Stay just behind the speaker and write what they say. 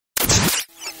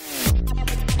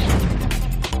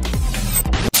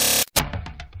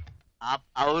आप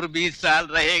और 20 साल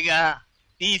रहेगा,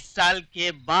 30 साल के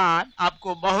बाद आपको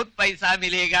बहुत पैसा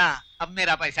मिलेगा। अब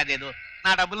मेरा पैसा दे दो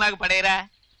ना, डबल ना पड़ेगा।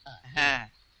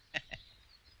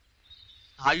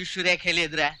 आयुष रेखे ले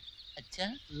रहा। अच्छा,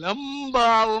 लंबा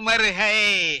उम्र है।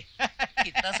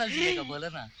 कितना साल जिएगा बोलो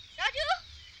ना। राजू,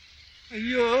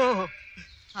 अयो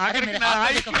आखिर ना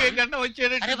आयुष के गन्ना बच्चे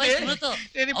ने। अरे भाई सुनो तो,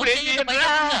 तेरी प्रेम है ना।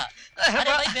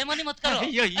 अरे भाई बेईमानी मत करो।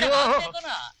 अयो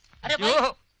अरे भाई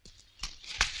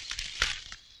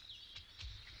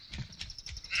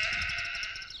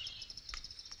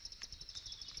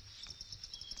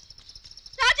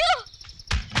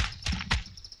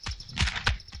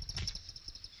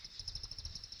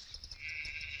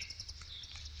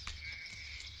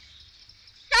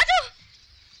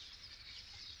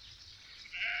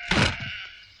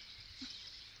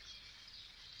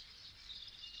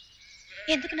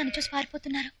ఎందుకు నన్ను చూసి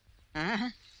పారిపోతున్నారు?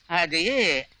 అది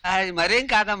మరేం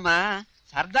కాదమ్మా,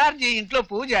 సర్దార్జీ ఇంట్లో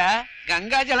పూజ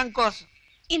గంగాజలం కోసం.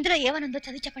 ఇందులో ఏమనుందో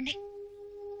చదివి చెప్పండి.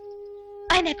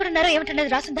 ఆయన ఎక్కడున్నారో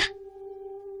ఏమిటన్నది రాసుందా?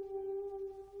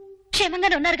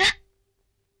 క్షేమంగానే ఉన్నారుగా?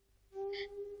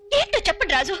 ఏంటో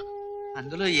చెప్పండి రాజు.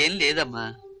 అందులో ఏం లేదమ్మా.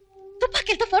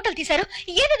 తుపాకీలతో ఫోటోలు తీశారు,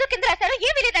 ఏదేదో కింద రాశారు,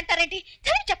 ఏమీ లేదంటారేంటి?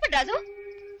 చదివి చెప్పండి రాజు.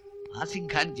 ఆసిం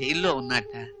ఖాన్ జైల్లో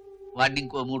ఉన్నట్ట. వాడిని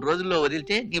ఇంకో 3 రోజుల్లో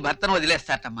వదిలితే నీ భర్తను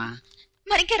వదిలేస్తాటమ్మా.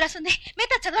 మరింకే రాసుంది,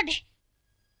 మిగతా చదవండి.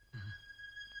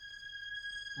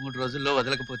 3 రోజుల్లో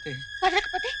వదలకపోతే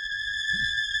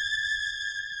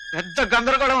పెద్ద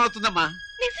గందరగోళం అవుతుందమ్మా.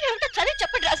 నిజమేమిటో చదివి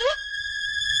చెప్పండి రాజు.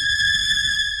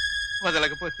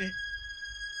 వదలకపోతే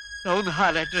టౌన్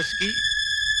హాల్ అడ్రస్ కి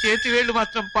చేతివేళ్లు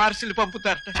మాత్రం పార్సిల్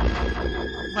పంపుతారట.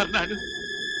 మర్నాడు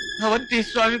అవంతి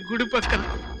స్వామి గుడి పక్కన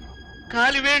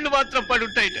కాలివేళ్లు మాత్రం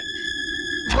పడుంటాయిట.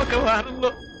 1 వారంలో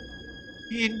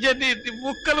ఈ ఇంజన్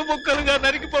ముక్కలు ముక్కలుగా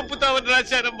నరికి పంపుతామని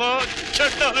రాశారమ్మా.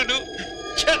 చండాలను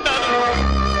చండాలను.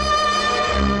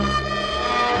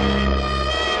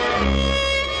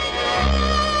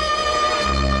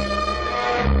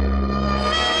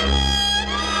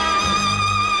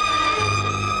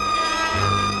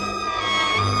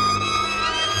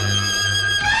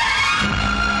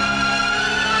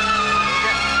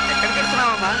 ఎక్కడికి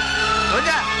వెళ్తున్నావమ్మా?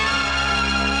 రోజా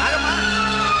ఆగమ్మా,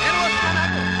 నేను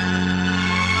వస్తున్నాను.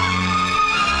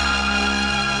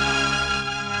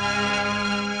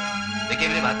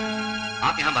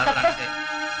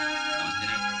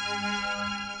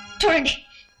 చూడండి,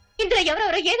 ఇందులో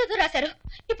ఎవరెవరో ఏదేదో రాశారు.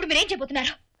 ఇప్పుడు మీరేం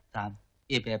చెబుతున్నారు? साहब,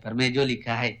 ये पेपर में जो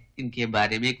लिखा है इनके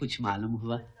बारे में कुछ मालूम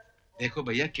हुआ? देखो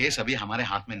भैया, केस अभी हमारे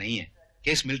हाथ में नहीं है.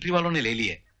 केस मिलिट्री वालों ने ले ली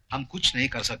है. हम कुछ नहीं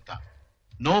कर सकता.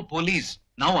 नो पुलिस,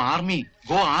 नो आर्मी,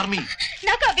 गो आर्मी.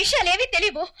 నాకు ఆ విషయాలేమీ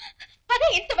తెలియవు. అదే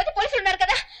ఇంతమంది పోలీసులు ఉన్నారు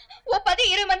కదా, ఓ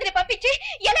 10-20 మందిని పంపించి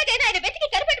ఎలాగైనా ఆయన వెతికి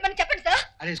కనిపెట్టమని చెప్పండి సార్.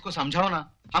 अरे इसको समझाओ ना.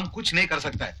 हम कुछ नहीं कर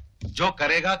सकता है. जो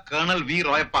करेगा कर्नल वी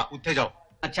रॉयप्पा. उठे जाओ.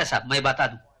 अच्छा साहब, मैं बता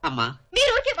दूं. అమ్మా, మీరు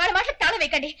ఊరికే వాళ్ళ మాటలకు తాళం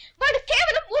వేయకండి. వాళ్ళు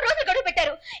కేవలం 3 రోజులు గడువు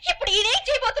పెట్టారు. ఇప్పుడు ఈయనేం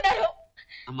చేయబోతున్నారు?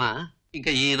 అమ్మా,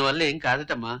 ఇంకా ఈయన వల్ల ఏం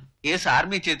కాదటమ్మా. కేసు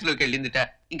ఆర్మీ చేతిలోకి వెళ్ళిందిట.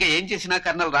 ఇంకా ఏం చేసినా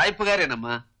కర్నల్ రాయప్ప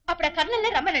గారేనమ్మా. అప్పుడు ఆ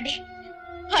కర్నల్ని రమ్మనండి.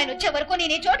 ఆయన వచ్చే వరకు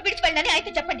నేను ఈ చోటు విడిచి వెళ్ళని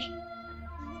ఆయనతో చెప్పండి.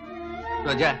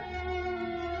 రోజా,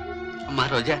 అమ్మా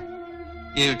రోజా,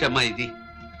 ఏమిటమ్మా ఇది?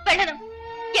 వెళ్ళను.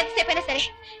 ఎంతసేపైనా సరే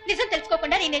నిజం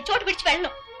తెలుసుకోకుండా నేను ఈ చోటు విడిచి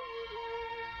వెళ్ళను.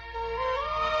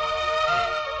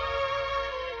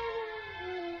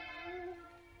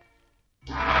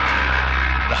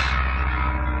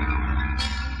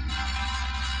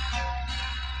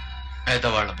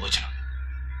 పేదవాళ్ల భోజనం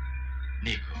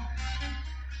నీకు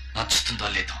నచ్చుతుందో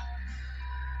లేదో.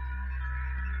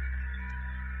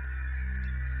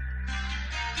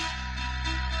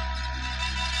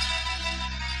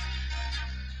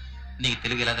 నీకు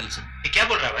తెలుగు ఎలా తెలుసు? क्या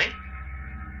बोल रहा है भाई?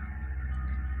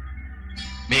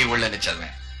 మీ ఊళ్ళోనే చదివా,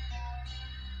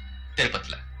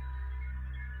 తిరుపతిలో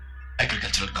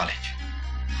एग्रीकल्चरल कॉलेज.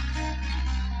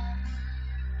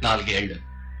 4 ఏళ్ళు.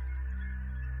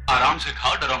 आराम से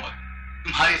खाओ, डरो मत.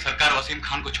 तुम्हारी सरकार वसीम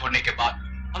खान को छोड़ने के बाद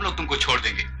हम लोग तुमको छोड़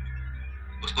देंगे.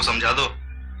 उसको समझा दो.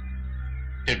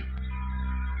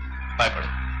 భయపడు.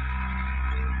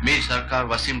 మీ సర్కార్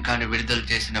వసీం ఖాన్ విడుదల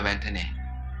చేసిన వెంటనే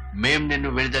మేం నిన్ను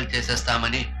విడుదల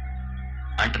చేసేస్తామని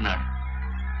అంటున్నాడు.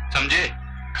 సమझे?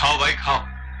 खाओ भाई खाओ.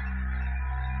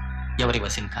 ఎవరి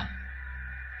వసీం ఖాన్?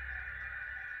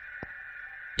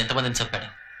 ఎంతమందిని చెప్పాడు?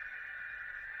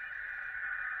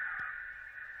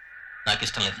 నాకు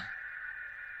ఇష్టం లేదు.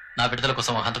 నా విడుదల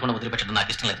కోసం హంతకుండా వదిలిపెట్టడం నాకు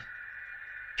ఇష్టం లేదు.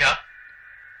 क्या?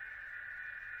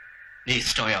 నీ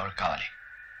ఇష్టం ఎవరు కావాలి?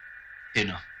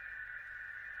 తిను.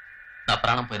 నా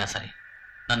ప్రాణం పోయినా సరే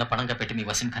నన్ను పణంగా పెట్టి మీ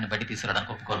వసీం ఖాన్ బయట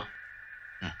తీసుకురావడానికి ఒప్పుకోను.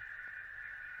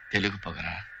 తెలుగు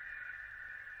పొగరా?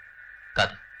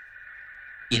 కాదు,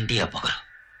 ఇండియా పొగరు.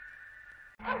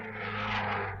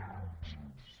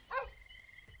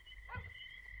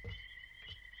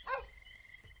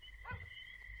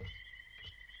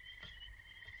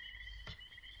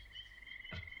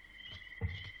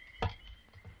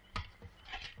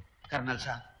 कर्नल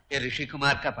साहब, ये ऋषि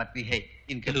कुमार का पत्नी है.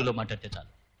 इनके తెలుగులో మాట్లాడితే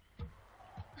చాలు.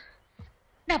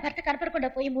 నా భర్త కనపడకుండా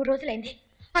పోయి 3 రోజులైంది.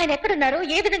 ఆయన ఎక్కడున్నారో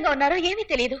ఏ విధంగా ఉన్నారో ఏమీ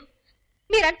తెలియదు.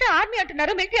 మీరంతా ఆర్మీ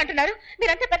అంటున్నారు, మిలిటరీ అంటున్నారు,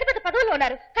 మీరంతా పెద్ద పెద్ద పదవుల్లో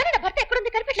ఉన్నారు. కానీ నా భర్త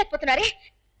ఎక్కడుంది కనిపెట్టలేకపోతున్నారే.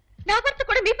 నా భర్త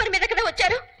కూడా మీ పని మీద కదా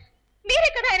వచ్చారు. మీరే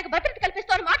కదా ఆయనకు భద్రత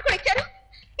కల్పిస్తామని మాట కూడా ఇచ్చారు.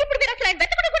 ఇప్పుడు మీరు అసలు ఆయన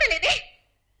వెతకడం కూడా లేదే.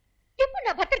 ఎప్పుడు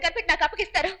నా భర్తను కనిపెట్టి నాకు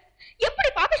అప్పగిస్తారు? ఎప్పుడు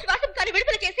ఈ పాపిష్టి వాసం కానీ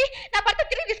విడుదల చేసి నా భర్త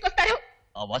తిరిగి తీసుకొస్తారు?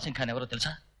 ఆ వాసింగ్ ఖాన్ ఎవరో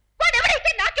తెలుసా?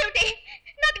 వాడెవడైతే నాకేమిటి?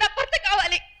 నాకు నా భర్త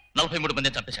కావాలి. 43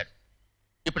 మందిని చంపేశాడు.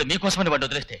 ఇప్పుడు మీకోసమని వాడు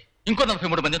వదిలేస్తే ఇంకో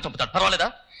 43 మందిని చంపుతాడు. పర్వాలేదా?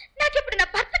 నాకెప్పుడు నా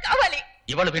భర్త కావాలి.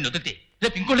 ఇవాళ వీడిని వదిలితే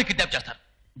రేపు ఇంకోళ్ళు కిడ్నాప్ చేస్తారు.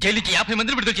 జైలు నుంచి 50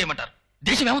 మందిని విడుదల చేయమంటారు.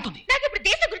 దేశం ఏమవుతుంది? నాకు ఇప్పుడు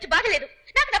దేశం గురించి బాధలేదు.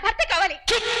 నాకు నా భర్త కావాలి.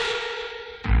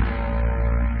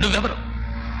 నువ్వెవరు?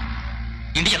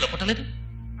 ఇండియాలో పుట్టలేదు.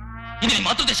 ఇది నీ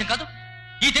మాతృదేశం కాదు.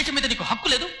 ఈ దేశం మీద నీకు హక్కు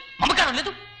లేదు, మమకారం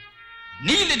లేదు.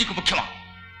 నీ ఇల్లే నీకు ముఖ్యమా?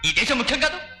 ఈ దేశం ముఖ్యం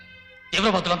కాదు.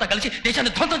 తీవ్రవాదులంతా కలిసి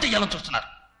దేశాన్ని ధ్వంసం చేయాలని చూస్తున్నారు.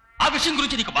 ఆ విషయం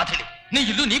గురించి నీకు బాధ లేదు. నీ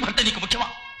ఇల్లు, నీ భర్త నీకు ముఖ్యమా?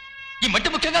 ఈ మట్టి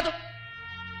ముఖ్యం కాదు.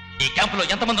 ఈ క్యాంపులో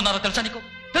ఎంతమంది ఉన్నారో తెలుసా నీకు?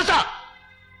 తెలుసా?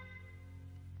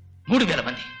 3000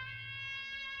 మంది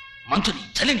మంచుని,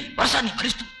 చలిని, వర్షాన్ని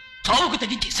భరిస్తూ చావుకు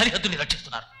తెగించి సరిహద్దుని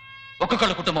రక్షిస్తున్నారు.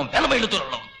 ఒక్కొక్కళ్ళ కుటుంబం 1000 మైళ్ళ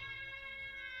దూరంలో ఉంది.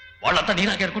 వాళ్ళంతా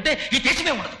నీరాగి అనుకుంటే ఈ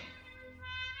దేశమే ఉండదు.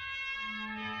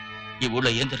 ఈ ఊళ్ళో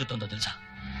ఏం జరుగుతుందో తెలుసా?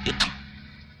 యుద్ధం.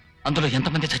 అందులో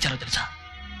ఎంతమంది చచ్చారో తెలుసా?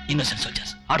 ఇన్నోసెంట్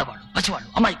సోల్జర్స్, ఆడవాళ్ళు, పసివాళ్ళు,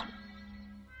 అమాయకులు.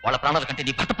 వాళ్ళ ప్రాణాల కంటే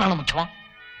నీ భర్త ప్రాణం ముఖ్యమా?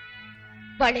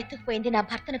 వాళ్ళు ఎత్తుకుపోయింది నా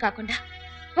భర్తను కాకుండా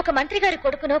ఒక మంత్రి గారి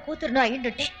కొడుకునో కూతురునో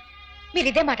అయ్యుండుంటే మీరు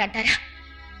ఇదే మాట అంటారా?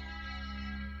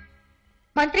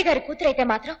 మంత్రి గారి కూతురు అయితే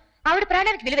మాత్రం ఆవిడ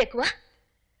ప్రాణానికి విలువ ఎక్కువ,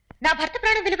 నా భర్త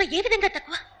ప్రాణం విలువ ఏ విధంగా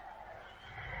తక్కువ?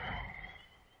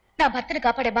 నా భర్తను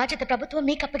కాపాడే బాధ్యత ప్రభుత్వం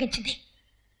మీకు అప్పగించింది.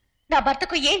 నా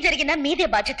భర్తకు ఏం జరిగినా మీదే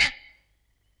బాధ్యత.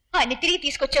 ఆయన్ని తిరిగి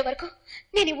తీసుకొచ్చే వరకు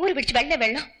నేను ఈ ఊరు విడిచి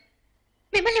వెళ్ళను.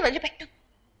 మిమ్మల్ని వదిలిపెట్టు.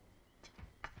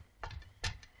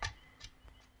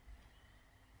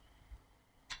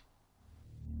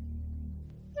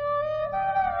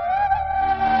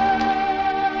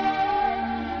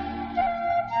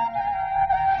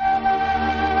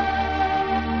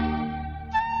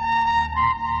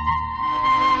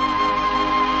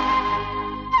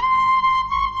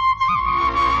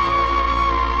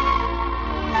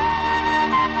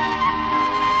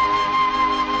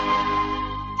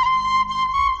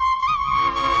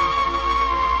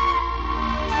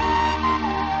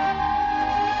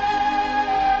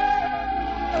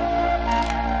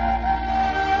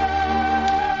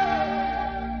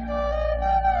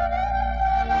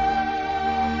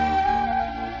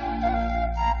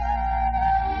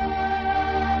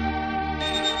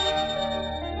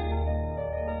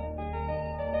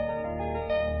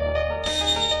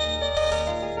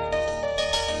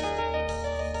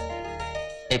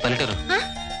 పల్లెటూరు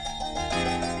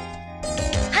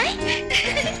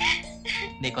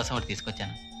నీకోసం ఒకటి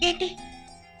తీసుకొచ్చాను. ఏంటి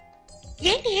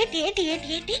ఏంటి ఏంటి ఏంటి ఏంటి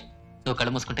ఏంటి? నువ్వు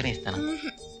కళ్ళు మూసుకుంటేనే ఇస్తాను.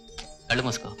 కళ్ళు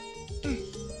మూసుకో.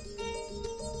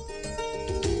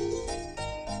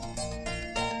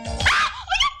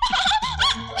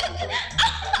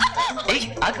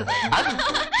 ఆగు ఆగు.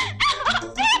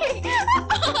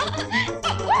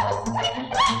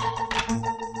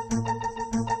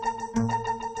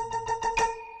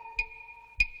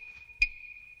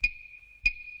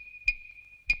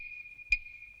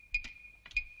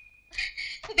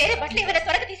 వేరే బట్టలు ఏమైనా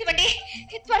త్వరగా తీసివ్వండి.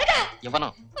 త్వరగా. ఇవ్వను.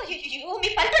 అయ్యో, మీ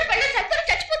పల్లెటూరు పళ్ళు చచ్చారు,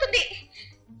 చచ్చిపోతుంది.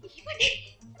 ఇవ్వండి.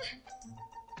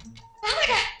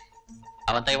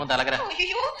 అవంతా ఏముంది అలాగరా?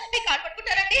 అయ్యో, మీ కాలు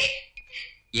పట్టుకుంటారండి.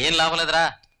 ఏం లాభం లేదురా.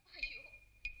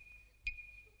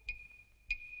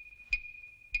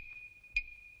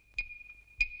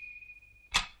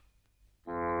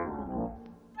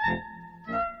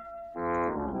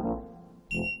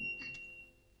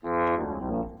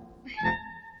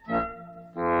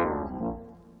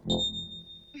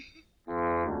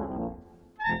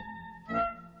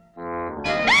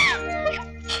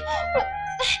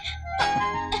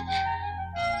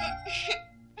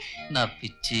 నా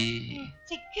పిచ్చి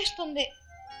చిక్కేస్తుంది.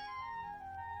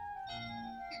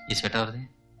 ఈ స్వెటర్ ఎవరిది?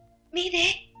 మీదే.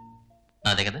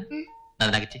 నాదే కదా,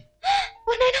 నాది నాకు ఇచ్చి.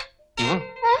 ఇవ్వు.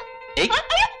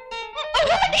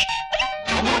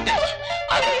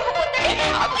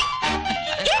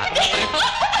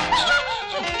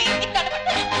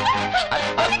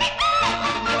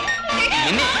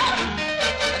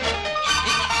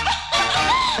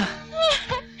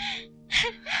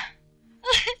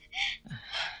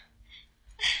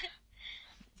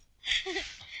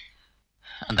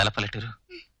 పల్లెటూరు.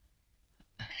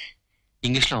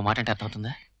 ఇంగ్లీష్లో మాట అంటే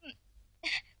అర్థమవుతుందా?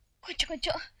 కొంచెం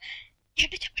కొంచెం.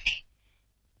 ఏంటో చెప్పండి.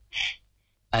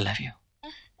 I love you.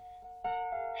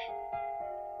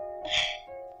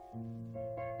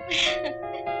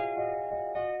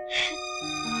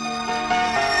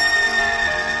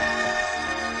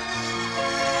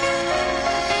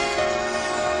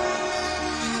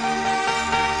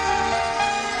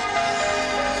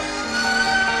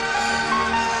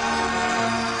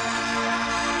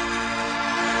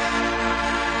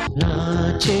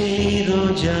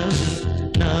 రోజా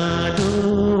నాలో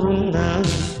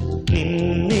ఉన్నావు,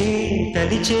 నిన్నే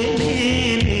తలిచే